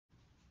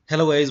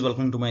Hello guys,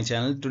 welcome to my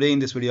channel. Today in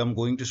this video I'm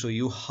going to show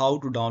you how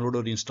to download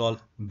or install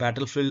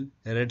Battlefield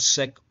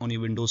REDSEC on your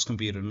Windows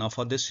computer. Now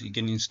for this you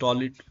can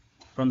install it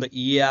from the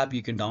EA app.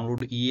 You can download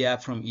the EA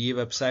app from EA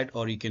website,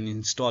 or you can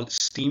install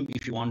Steam.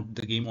 If you want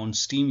the game on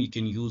Steam, you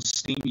can use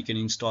Steam. You can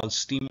install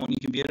Steam on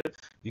your computer.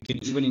 You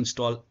can even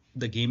install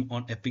the game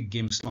on Epic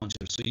Games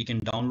Launcher. So you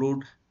can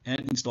download and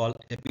install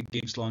Epic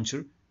Games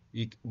Launcher.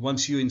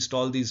 Once you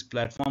install these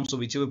platforms, so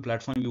whichever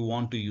platform you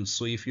want to use.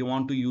 So if you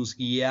want to use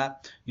EA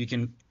app, you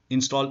can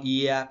install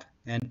EA app,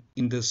 and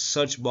in the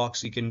search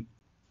box you can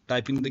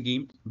type in the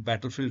game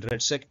Battlefield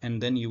REDSEC,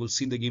 and then you will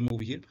see the game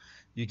over here.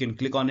 You can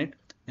click on it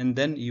and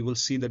then you will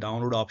see the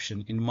download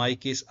option. In my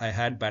case I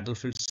had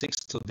Battlefield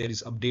 6, so there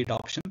is update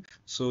option,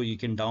 so you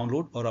can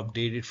download or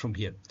update it from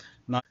here.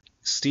 Now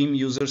Steam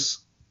users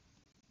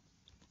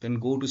can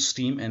go to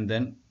Steam and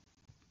then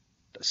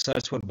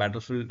search for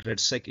Battlefield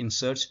REDSEC in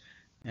search,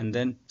 and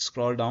then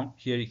scroll down.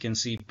 Here you can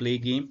see play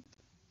game.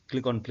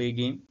 Click on play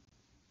game,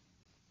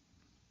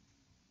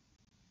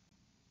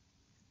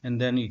 and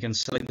then you can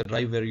select the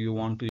drive where you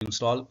want to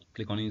install.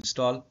 Click on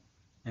install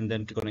and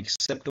then click on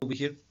accept over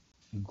here.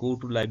 Go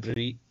to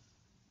library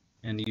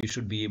and you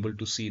should be able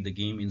to see the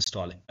game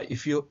installing.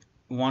 If you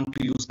want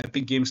to use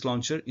Epic Games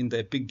Launcher, in the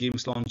Epic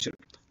Games Launcher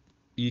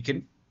you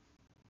can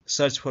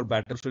search for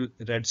Battlefield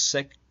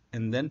REDSEC,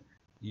 and then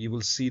you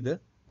will see the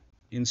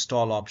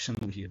install option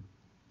over here.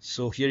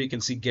 So here you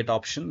can see get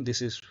option.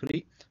 This is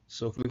free,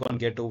 so click on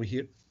get over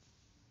here.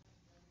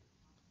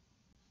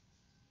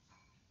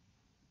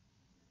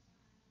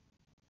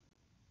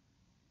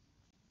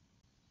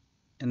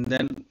 And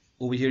then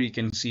over here you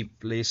can see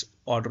place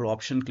order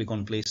option. Click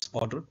on place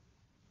order.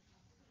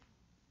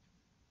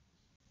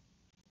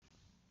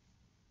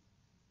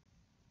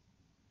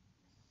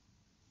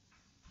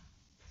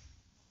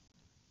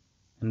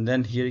 And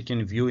then here you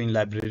can view in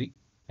library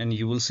and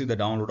you will see the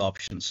download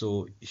option.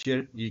 So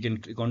here you can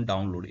click on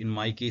download. In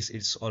my case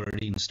it's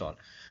already installed.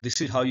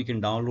 This is how you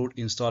can download,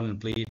 install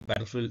and play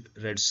Battlefield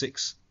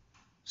REDSEC.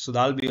 So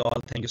that'll be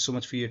all. Thank you so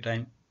much for your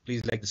time.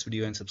 Please like this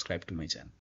video and subscribe to my channel.